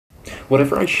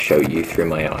Whatever I show you through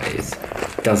my eyes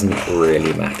doesn't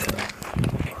really matter.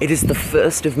 It is the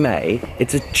 1st of May,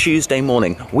 it's a Tuesday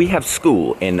morning. We have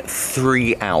school in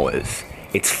 3 hours.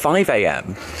 It's 5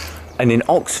 AM, and in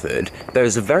Oxford,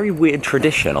 there's a very weird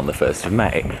tradition on the 1st of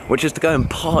May, which is to go and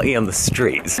party on the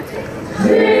streets.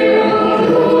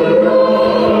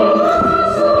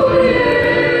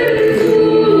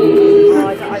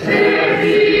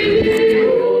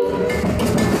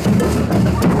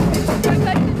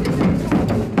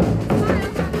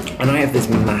 And I have this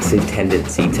massive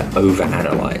tendency to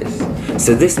overanalyze.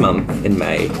 So this month, in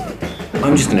May,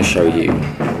 I'm just going to show you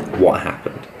what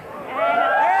happened.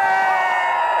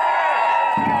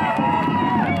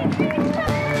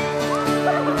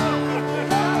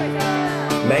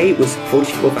 May was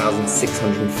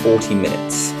 44,640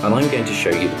 minutes, and I'm going to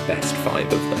show you the best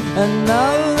 5 of them. I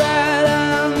know that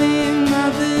I mean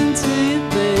nothing to you.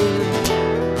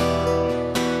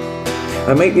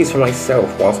 I make these for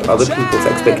myself, whilst other people's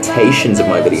expectations of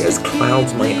my videos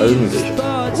clouds my own vision.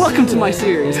 Welcome to my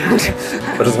series.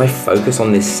 But as I focus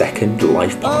on this second,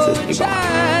 life passes me by.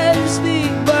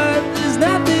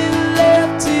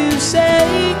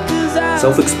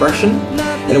 Self-expression?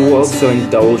 In a world so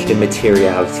indulged in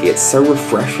materiality, it's so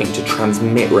refreshing to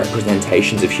transmit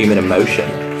representations of human emotion,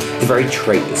 the very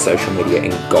trait that social media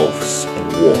engulfs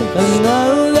and warms.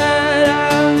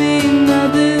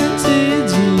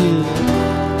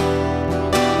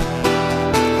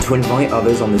 To invite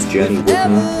others on this journey with me,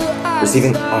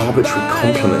 receiving arbitrary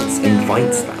compliments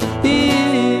invites that.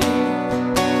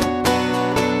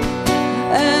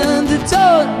 And it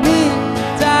told me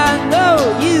that I know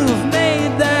you've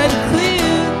made that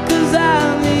clear, 'cause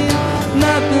I mean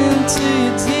nothing to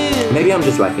you. Maybe I'm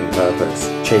just lacking purpose,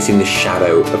 chasing the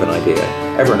shadow of an idea.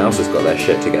 Everyone else has got their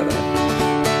shit together.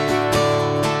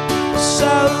 So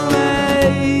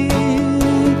make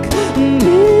me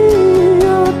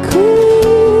your queen.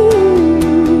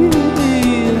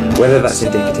 Whether that's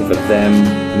indicative of them,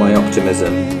 my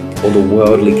optimism, or the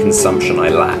worldly consumption I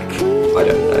lack, I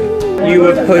don't know. You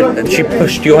have she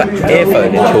pushed your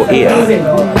earphone into your ear.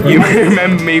 You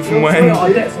remember me from when?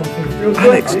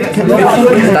 Alex,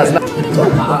 that's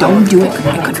not... Don't do it. I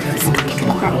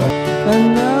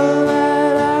know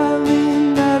that I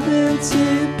mean nothing to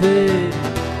be.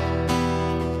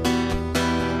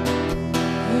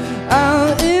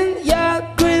 I'm in your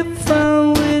grip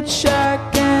from which I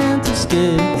can't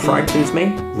escape. What frightens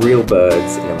me? Real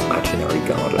birds in an imaginary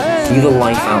garden. See the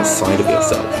life outside of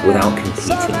yourself without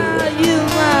competing with it. You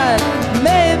might,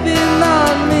 maybe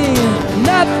not me,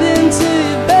 nothing to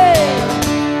be.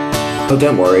 Oh,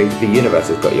 don't worry, the universe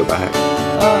has got your back.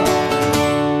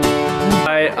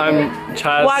 Hi, I'm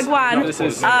Chaz. Wagwan. This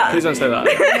is, please don't say that.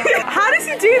 How does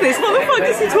he do this? What the fuck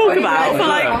does he talk about? But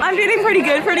like, I'm feeling pretty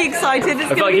good, pretty excited. I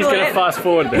feel like he's going to fast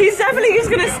forward this. He's definitely just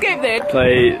going to skip this.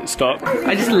 Play stop.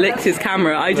 I just licked his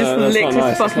camera. I just that's licked not his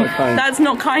nice. fucking... That's not kind. That's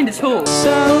not kind at all.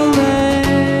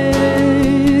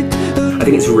 I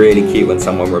think it's really cute when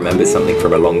someone remembers something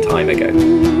from a long time ago.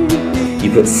 You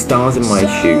put stars in my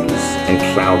shoes and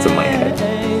clouds in my head.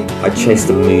 I'd chase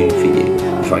the moon for you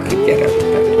if I could get out of bed.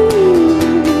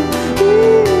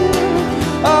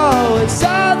 Oh, it's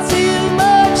all too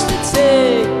much to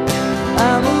take.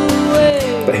 I'm away.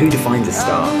 But who defines a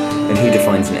start? And who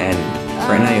defines an end?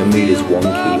 Right now your mood is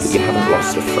wonky, but you haven't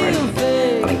lost a friend.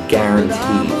 And I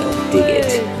guarantee they'll dig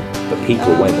it. But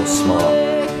people are way more smart,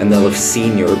 and they'll have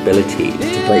seen your ability to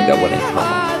break that one in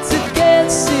half. To get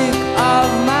sick of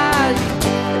my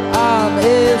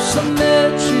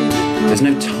asymmetry. There's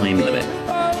no time limit.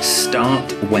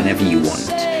 Start whenever you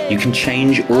want. You can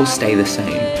change or stay the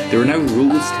same. There are no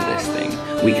rules to this thing.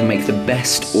 We can make the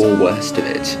best or worst of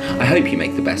it. I hope you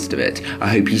make the best of it. I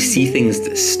hope you see things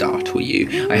that startle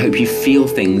you. I hope you feel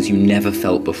things you never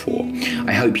felt before.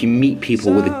 I hope you meet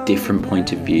people with a different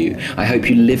point of view. I hope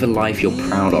you live a life you're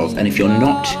proud of. And if you're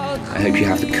not, I hope you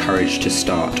have the courage to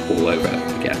start all over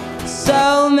again.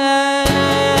 So make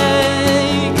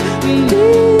me a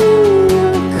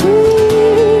queen.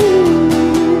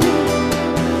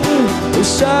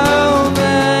 So